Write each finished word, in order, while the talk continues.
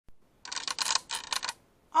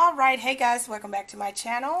Alright, hey guys, welcome back to my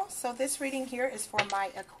channel. So this reading here is for my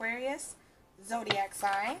Aquarius zodiac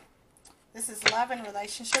sign. This is love and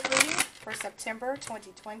relationship reading for September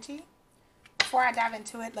 2020. Before I dive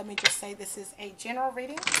into it, let me just say this is a general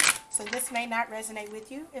reading. So this may not resonate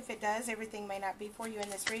with you. If it does, everything may not be for you in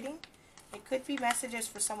this reading. It could be messages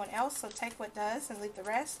for someone else, so take what does and leave the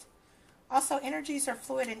rest. Also, energies are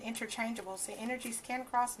fluid and interchangeable, so energies can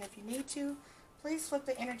cross, and if you need to, please flip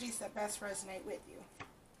the energies that best resonate with you.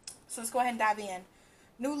 So let's go ahead and dive in.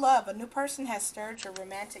 New love. A new person has stirred your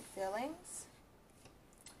romantic feelings.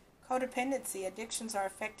 Codependency. Addictions are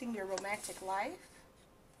affecting your romantic life.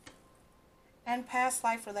 And past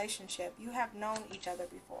life relationship. You have known each other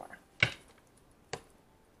before.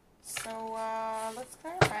 So let's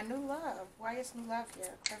clarify new love. Why is new love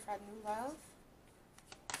here? Clarify new love.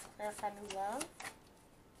 Let's clarify new love.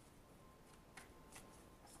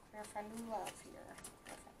 Let's clarify new love here.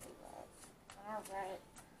 Clarify new love. Alright.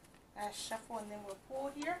 Shuffle and then we'll pull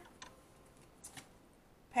here.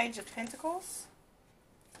 Page of Pentacles.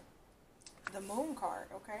 The Moon card,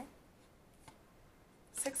 okay.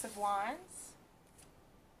 Six of Wands.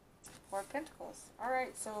 Four of Pentacles.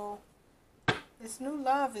 Alright, so this new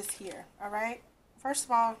love is here, alright. First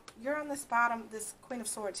of all, you're on this bottom, this Queen of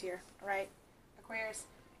Swords here, alright. Aquarius,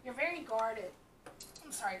 you're very guarded.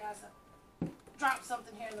 I'm sorry guys, I dropped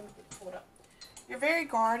something here. Let me get it pulled up. You're very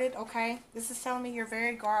guarded, okay? This is telling me you're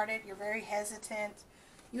very guarded. You're very hesitant.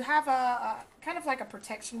 You have a kind of like a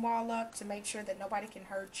protection wall up to make sure that nobody can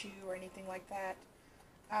hurt you or anything like that.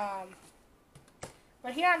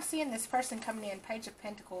 But here I'm seeing this person coming in, Page of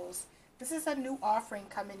Pentacles. This is a new offering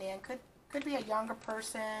coming in. Could be a younger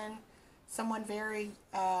person, someone very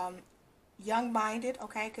young-minded,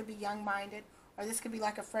 okay? Could be young-minded. Or this could be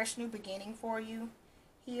like a fresh new beginning for you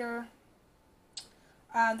here.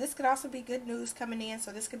 This could also be good news coming in.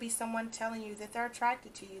 So this could be someone telling you that they're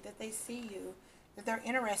attracted to you, that they see you, that they're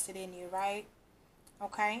interested in you, right?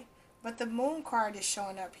 Okay? But the Moon card is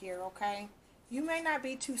showing up here, okay? You may not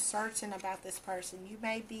be too certain about this person. It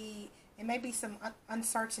may be some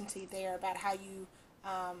uncertainty there about how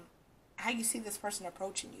you see this person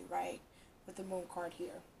approaching you, right? With the Moon card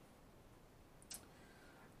here.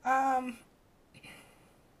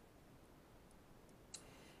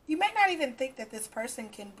 You may not even think that this person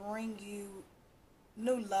can bring you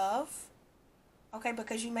new love, okay,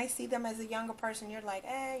 because you may see them as a younger person. You're like,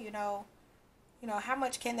 you know, how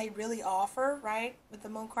much can they really offer, right, with the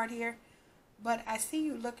Moon card here? But I see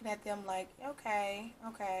you looking at them like, okay,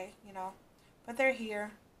 you know, but they're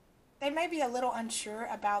here. They may be a little unsure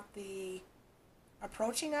about the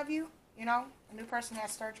approaching of you, you know. A new person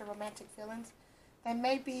has stirred your romantic feelings. They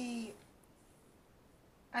may be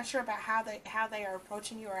unsure about how they are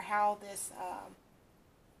approaching you, or how this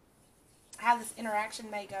interaction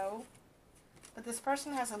may go. But this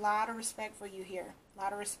person has a lot of respect for you here. A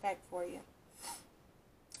lot of respect for you.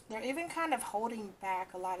 They're even kind of holding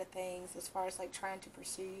back a lot of things as far as like trying to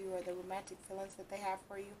pursue you, or the romantic feelings that they have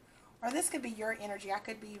for you. Or this could be your energy. I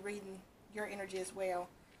could be reading your energy as well.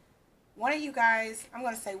 One of you guys, I'm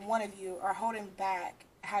going to say one of you, are holding back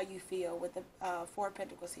how you feel with the Four of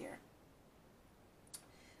Pentacles here.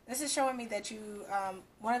 This is showing me that you,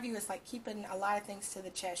 one of you is like keeping a lot of things to the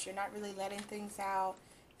chest. You're not really letting things out.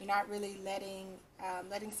 You're not really letting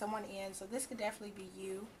someone in. So this could definitely be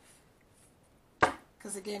you.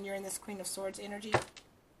 Because again, you're in this Queen of Swords energy.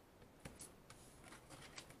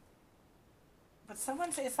 But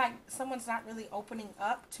it's like someone's not really opening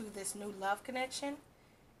up to this new love connection.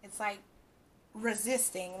 It's like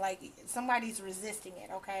resisting, like somebody's resisting it,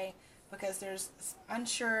 okay? Because there's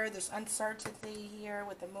uncertainty here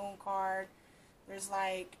with the Moon card. There's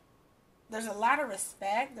a lot of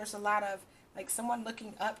respect. There's a lot of like someone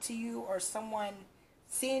looking up to you, or someone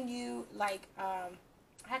seeing you like,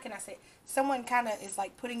 how can I say it? Someone kind of is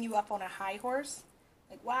like putting you up on a high horse.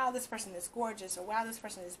 Like, wow, this person is gorgeous, or wow, this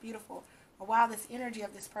person is beautiful, or wow, this energy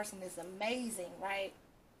of this person is amazing, right?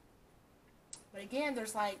 But again,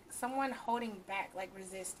 there's like someone holding back, like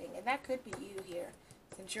resisting. And that could be you here,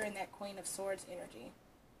 since you're in that Queen of Swords energy.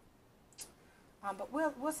 But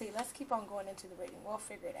we'll see. Let's keep on going into the reading. We'll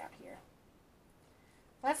figure it out here.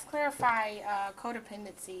 Let's clarify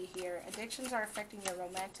codependency here. Addictions are affecting your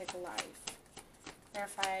romantic life.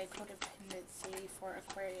 Clarify codependency for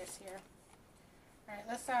Aquarius here. Alright,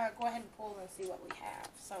 let's go ahead and pull and see what we have.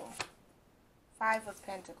 So, Five of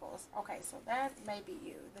Pentacles. Okay, so that may be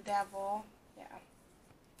you. The Devil. Yeah.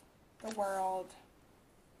 The World.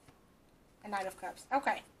 And Knight of Cups.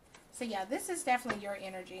 Okay. So yeah, this is definitely your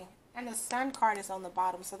energy. And the Sun card is on the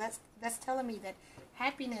bottom. So that's telling me that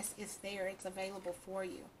happiness is there. It's available for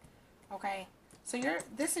you. Okay. So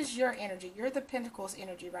this is your energy. You're the Pentacles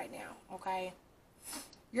energy right now, okay?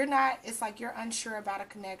 You're not, it's like you're unsure about a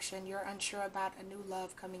connection. You're unsure about a new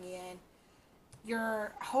love coming in.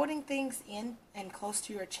 You're holding things in and close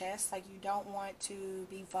to your chest. Like you don't want to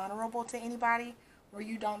be vulnerable to anybody, or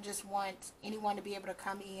you don't just want anyone to be able to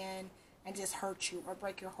come in and just hurt you or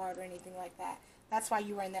break your heart or anything like that. That's why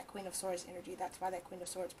you were in that Queen of Swords energy. That's why that Queen of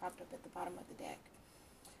Swords popped up at the bottom of the deck.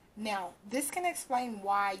 Now, this can explain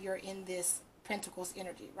why you're in this Pentacles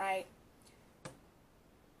energy, right?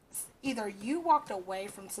 Either you walked away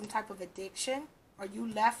from some type of addiction, or you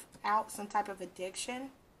left out some type of addiction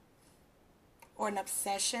or an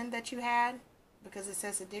obsession that you had, because it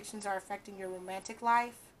says addictions are affecting your romantic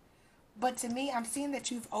life. But to me, I'm seeing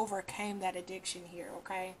that you've overcame that addiction here,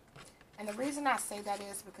 okay? And the reason I say that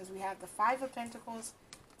is because we have the Five of Pentacles,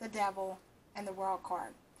 the Devil, and the World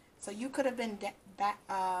card. So you could have been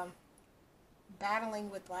battling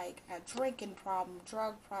with like a drinking problem,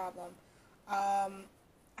 drug problem. I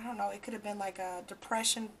don't know. It could have been like a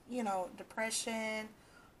depression, depression,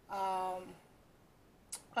 a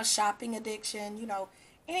shopping addiction,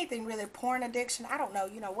 anything really, porn addiction. I don't know,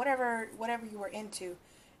 whatever you were into.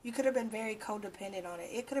 You could have been very codependent on it.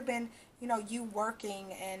 It could have been, you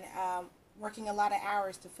working and working a lot of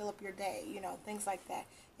hours to fill up your day, things like that.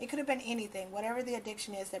 It could have been anything, whatever the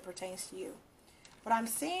addiction is that pertains to you. But I'm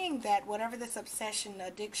seeing that whatever this obsession,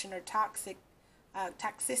 addiction, or toxicity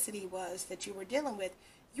was that you were dealing with,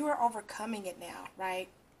 you are overcoming it now, right?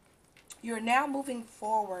 You're now moving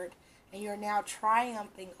forward, and you're now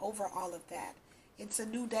triumphing over all of that. It's a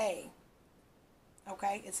new day,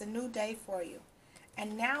 okay? It's a new day for you.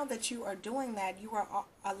 And now that you are doing that, you are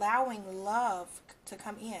allowing love to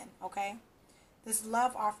come in, okay? This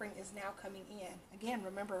love offering is now coming in. Again,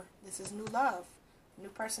 remember, this is new love. A new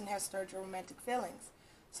person has stirred your romantic feelings.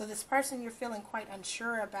 So this person you're feeling quite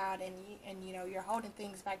unsure about, and you're holding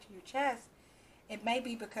things back to your chest, it may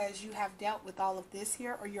be because you have dealt with all of this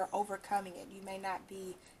here, or you're overcoming it. You may not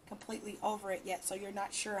be completely over it yet, so you're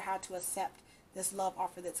not sure how to accept this love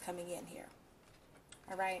offer that's coming in here.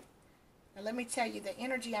 All right? Now let me tell you, the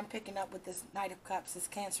energy I'm picking up with this Knight of Cups is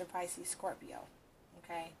Cancer, Pisces, Scorpio.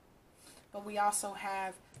 Okay? But we also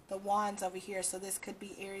have the Wands over here, so this could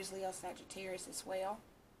be Aries, Leo, Sagittarius as well.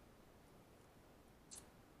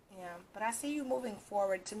 Yeah, but I see you moving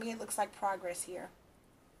forward. To me, it looks like progress here.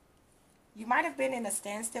 You might have been in a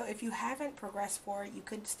standstill. If you haven't progressed forward, you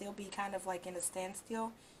could still be kind of like in a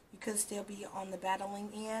standstill. You could still be on the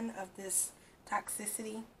battling end of this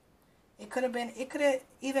toxicity. It could have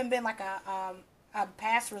even been like a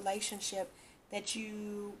past relationship that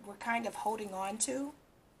you were kind of holding on to.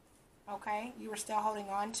 Okay? You were still holding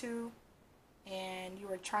on to, and you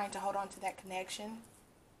were trying to hold on to that connection.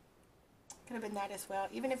 Could have been that as well.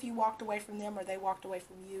 Even if you walked away from them or they walked away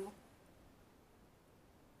from you.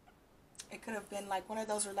 It could have been like one of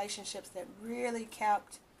those relationships that really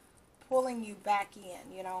kept pulling you back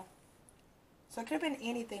in, So it could have been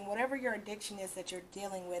anything, whatever your addiction is that you're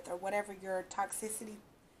dealing with, or whatever your toxicity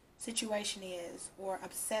situation is, or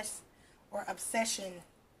obsession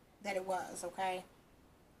that it was, okay?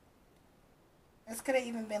 This could have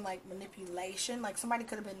even been like manipulation, like somebody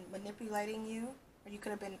could have been manipulating you, or you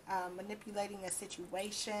could have been manipulating a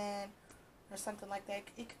situation, or something like that.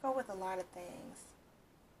 It could go with a lot of things.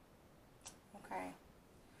 Okay.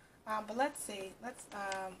 But let's see. Let's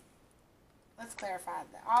clarify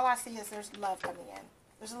that. All I see is there's love coming in.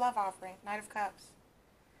 There's a love offering, Knight of Cups.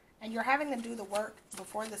 And you're having to do the work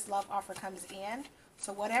before this love offer comes in.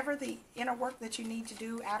 So whatever the inner work that you need to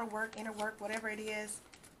do, outer work, inner work, whatever it is,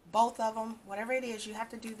 both of them, whatever it is, you have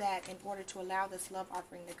to do that in order to allow this love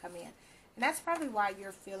offering to come in. And that's probably why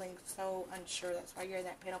you're feeling so unsure. That's why you're in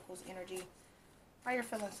that Pentacles energy. Why you're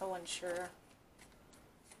feeling so unsure.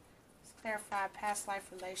 Clarify past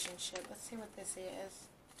life relationship. Let's see what this is.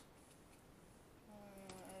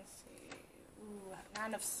 Let's see. Ooh,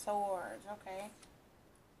 Nine of Swords. Okay.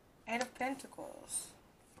 Eight of Pentacles.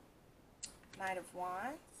 Knight of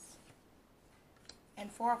Wands.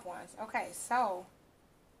 And Four of Wands. Okay, so.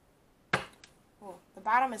 Ooh, the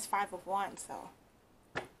bottom is Five of Wands, though.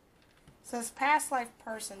 So this past life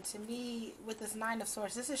person, to me, with this Nine of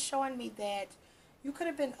Swords, this is showing me that you could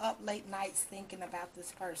have been up late nights thinking about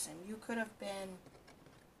this person. You could have been,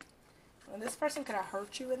 well, this person could have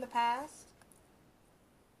hurt you in the past.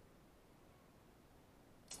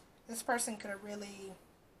 This person could have really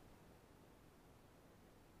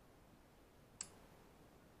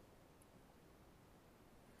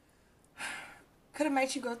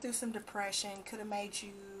made you go through some depression, could have made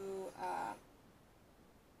you,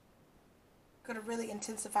 could have really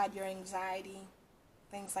intensified your anxiety.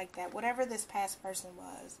 Things like that. Whatever this past person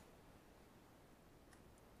was.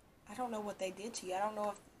 don't know what they did to you. I don't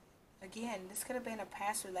know if, again, this could have been a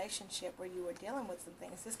past relationship where you were dealing with some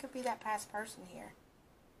things. This could be that past person here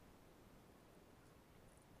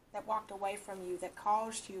that walked away from you, that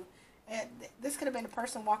caused you. And this could have been a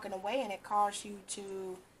person walking away and it caused you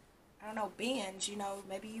to, I don't know, binge. You know,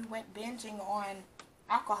 maybe you went binging on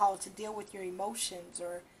alcohol to deal with your emotions,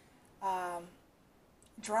 or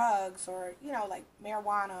drugs, or, you know, like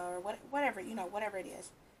marijuana, or whatever, you know, whatever it is.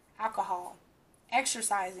 Alcohol.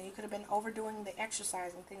 Exercising. You could have been overdoing the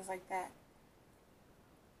exercising, things like that.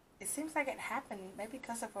 It seems like it happened maybe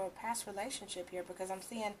because of a past relationship here, because I'm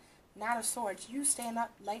seeing Knight of Swords. You staying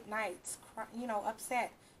up late nights, you know,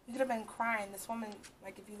 upset. You could have been crying. This woman,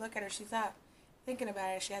 like, if you look at her, she's up thinking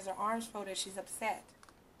about it. She has her arms folded. She's upset.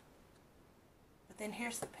 But then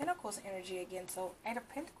here's the Pentacles energy again. So 8 of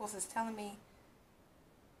Pentacles is telling me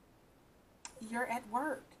you're at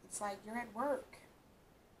work. It's like you're at work.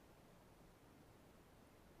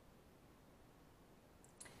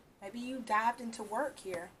 Maybe you dived into work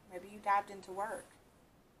here. Maybe you dived into work.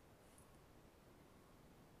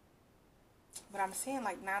 But I'm seeing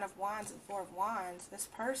like 9 of Wands and 4 of Wands. This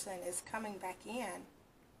person is coming back in.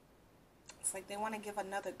 It's like they want to give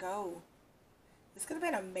another go. This could have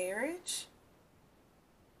been a marriage.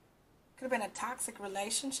 Could have been a toxic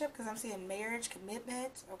relationship, because I'm seeing marriage,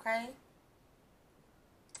 commitment, okay?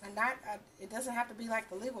 And not, it doesn't have to be like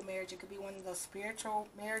the legal marriage. It could be one of those spiritual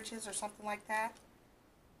marriages or something like that.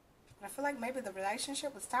 But I feel like maybe the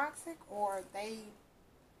relationship was toxic, or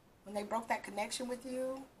when they broke that connection with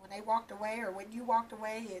you, when they walked away, or when you walked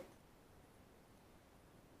away,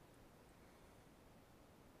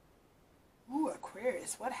 Ooh,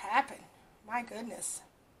 Aquarius, what happened? My goodness.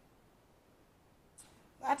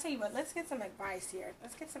 I'll tell you what, let's get some advice here.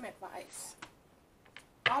 Let's get some advice.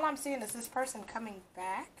 All I'm seeing is this person coming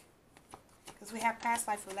back, because we have past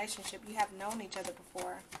life relationship. You have known each other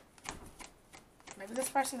before. Maybe this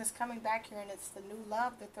person is coming back here and it's the new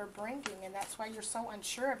love that they're bringing, and that's why you're so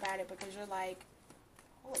unsure about it, because you're like,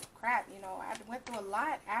 holy crap, you know, I went through a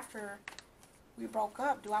lot after we broke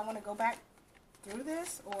up. Do I want to go back through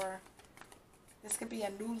this? Or this could be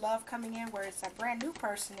a new love coming in where it's a brand new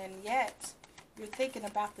person, and yet you're thinking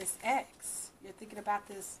about this ex. You're thinking about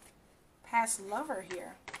this past lover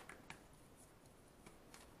here.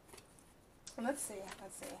 Let's see.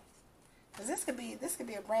 Because this could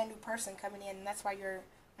be a brand new person coming in, and that's why you're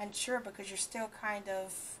unsure, because you're still kind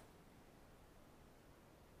of,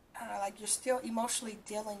 I don't know, like you're still emotionally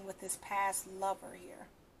dealing with this past lover here.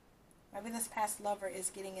 Maybe this past lover is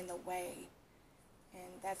getting in the way,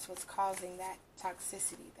 and that's what's causing that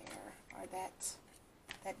toxicity there, or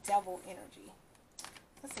that devil energy.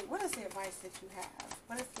 Let's see, what is the advice that you have?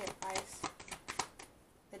 What is the advice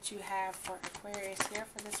that you have for Aquarius here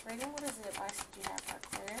for this reading? What is the advice that you have for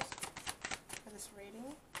Aquarius for this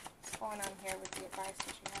reading? What's going on here with the advice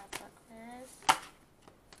that you have for Aquarius?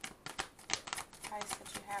 Advice that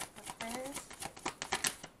you have for Aquarius?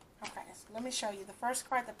 Okay, so let me show you. The first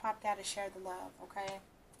card that popped out is Share the Love, okay?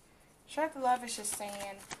 Share the Love is just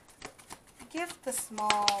saying, give the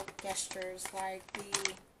small gestures, like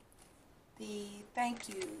the thank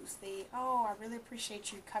yous, oh, I really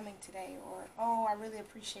appreciate you coming today, or oh, I really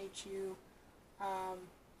appreciate you,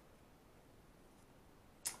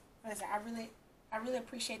 what is it, I really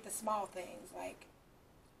appreciate the small things. Like,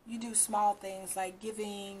 you do small things like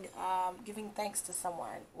giving thanks to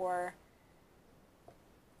someone, or,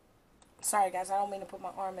 sorry guys, I don't mean to put my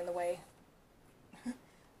arm in the way.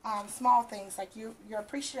 Small things, like you're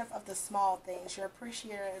appreciative of the small things. You're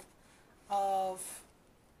appreciative of,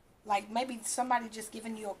 like, maybe somebody just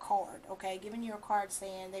giving you a card, okay? Giving you a card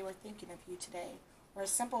saying they were thinking of you today. Or a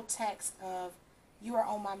simple text of, you are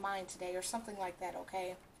on my mind today, or something like that,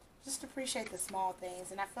 okay? Just appreciate the small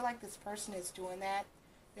things. And I feel like this person is doing that.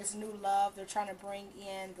 This new love, they're trying to bring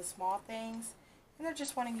in the small things. And they're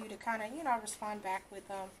just wanting you to kind of, you know, respond back with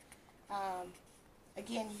them.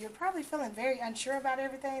 Again, you're probably feeling very unsure about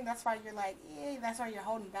everything. That's why you're like, that's why you're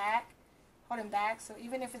holding back. So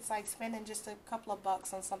even if it's like spending just a couple of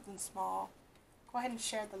bucks on something small, go ahead and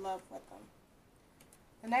share the love with them.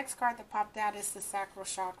 The next card that popped out is the sacral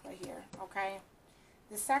chakra here, okay?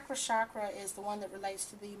 The sacral chakra is the one that relates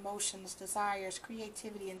to the emotions, desires,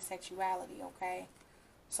 creativity, and sexuality, okay?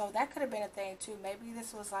 So that could have been a thing too. Maybe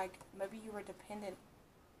this was like, maybe you were dependent.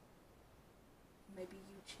 Maybe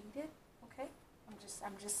you cheated, okay?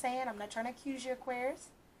 I'm just saying, I'm not trying to accuse you, Aquarius,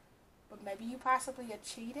 but maybe you possibly had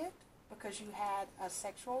cheated because you had a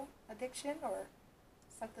sexual addiction or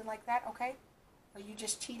something like that, okay? Or you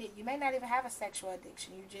just cheated. You may not even have a sexual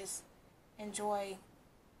addiction. You just enjoy,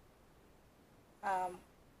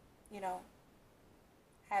 you know,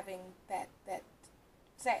 having that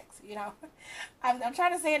sex, you know. I'm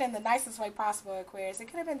trying to say it in the nicest way possible, Aquarius. It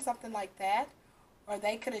could have been something like that, or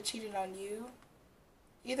they could have cheated on you.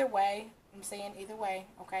 Either way, I'm saying either way,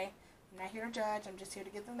 okay? I'm not here to judge. I'm just here to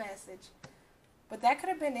give the message. But that could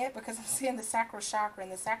have been it, because I'm seeing the sacral chakra,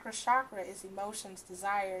 and the sacral chakra is emotions,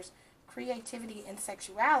 desires, creativity, and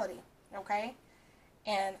sexuality, okay?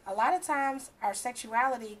 And a lot of times our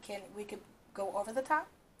sexuality we could go over the top,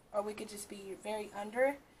 or we could just be very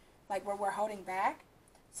under, like where we're holding back.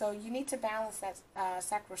 So you need to balance that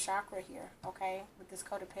sacral chakra here, okay, with this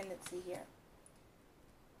codependency here.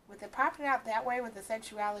 With it popping out that way with the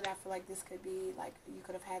sexuality, I feel like this could be like you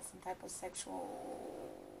could have had some type of sexual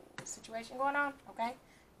situation going on, okay?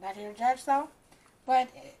 Not here to judge though. But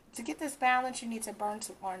to get this balance, you need to burn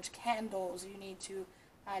some orange candles. You need to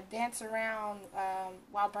dance around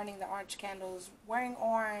while burning the orange candles, wearing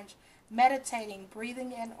orange, meditating,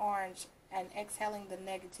 breathing in orange, and exhaling the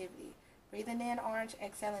negativity. Breathing in orange,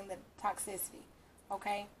 exhaling the toxicity,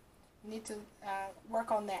 okay? You need to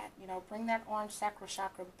work on that. You know, bring that orange sacral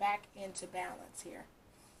chakra back into balance here.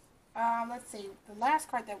 Let's see. The last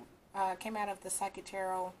card that came out of the Psychic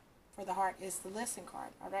Tarot for the heart is the Listen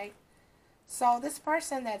card, all right? So this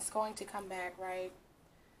person that's going to come back, right,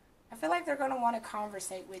 I feel like they're going to want to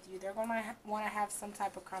conversate with you. They're going to want to have some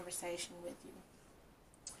type of conversation with you.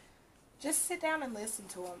 Just sit down and listen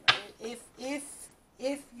to them.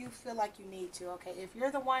 If you feel like you need to, okay? If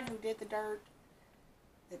you're the one who did the dirt,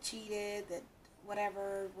 that cheated, that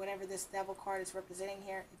whatever this devil card is representing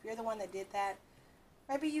here, if you're the one that did that,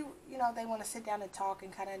 maybe you know, they want to sit down and talk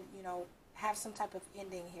and kind of, you know, have some type of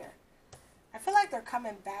ending here. I feel like they're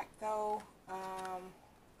coming back though,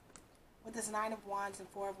 with this 9 of Wands and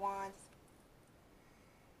 4 of Wands.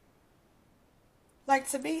 Like,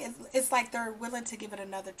 to me, it's like they're willing to give it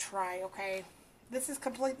another try, okay? This is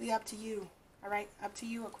completely up to you, all right? Up to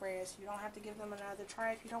you, Aquarius. You don't have to give them another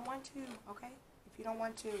try if you don't want to, okay? If you don't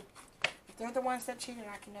want to. If they're the ones that cheated,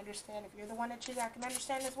 I can understand. If you're the one that cheated, I can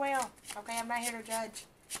understand as well, okay? I'm not here to judge.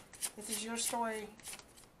 This is your story.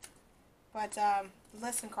 But the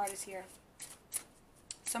Listen card is here.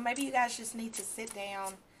 So maybe you guys just need to sit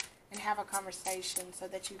down and have a conversation so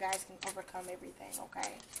that you guys can overcome everything,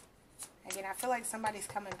 okay? Again, I feel like somebody's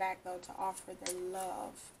coming back though to offer their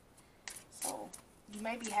love. So you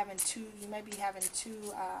may be having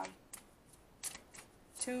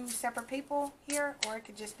two separate people here, or it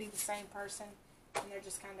could just be the same person and they're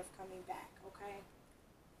just kind of coming back, okay?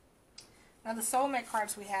 Now the soulmate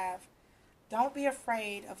cards we have. Don't be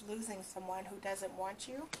afraid of losing someone who doesn't want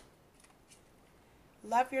you.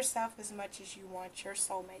 Love yourself as much as you want your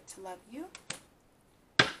soulmate to love you.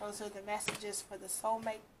 Those are the messages for the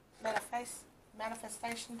soulmate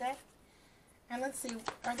manifestation deck. And let's see,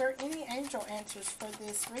 are there any angel answers for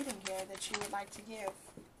this reading here that you would like to give?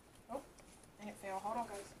 Oh, and it fell. Hold on,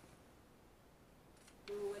 guys.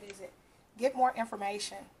 Ooh, what is it? Get more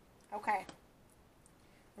information. Okay.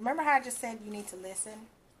 Remember how I just said you need to listen,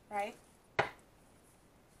 right?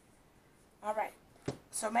 All right.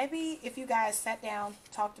 So maybe if you guys sat down,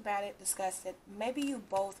 talked about it, discussed it, maybe you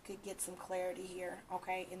both could get some clarity here,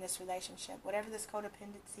 okay, in this relationship. Whatever this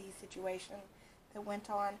codependency situation that went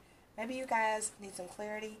on, maybe you guys need some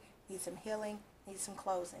clarity, need some healing, need some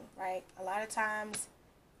closing, right? A lot of times,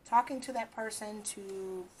 talking to that person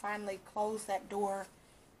to finally close that door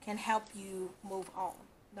can help you move on.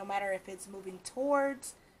 No matter if it's moving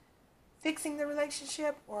towards fixing the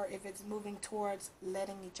relationship or if it's moving towards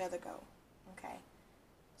letting each other go, okay?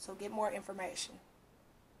 So get more information.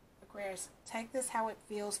 Aquarius, take this how it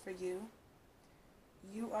feels for you.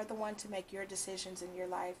 You are the one to make your decisions in your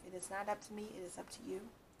life. It is not up to me. It is up to you.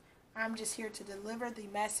 I'm just here to deliver the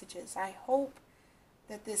messages. I hope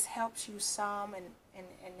that this helps you some and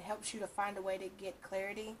helps you to find a way to get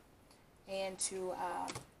clarity and to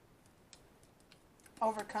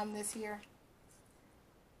overcome this here.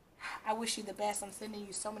 I wish you the best. I'm sending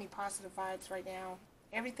you so many positive vibes right now.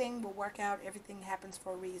 Everything will work out. Everything happens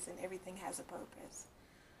for a reason. Everything has a purpose.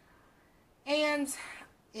 And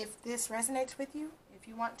if this resonates with you, if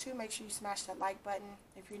you want to, make sure you smash that like button.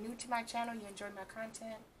 If you're new to my channel, you enjoy my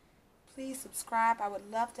content, please subscribe. I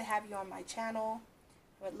would love to have you on my channel.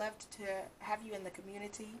 I would love to have you in the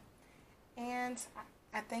community. And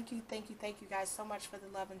I thank you guys so much for the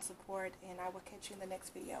love and support, and I will catch you in the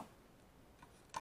next video.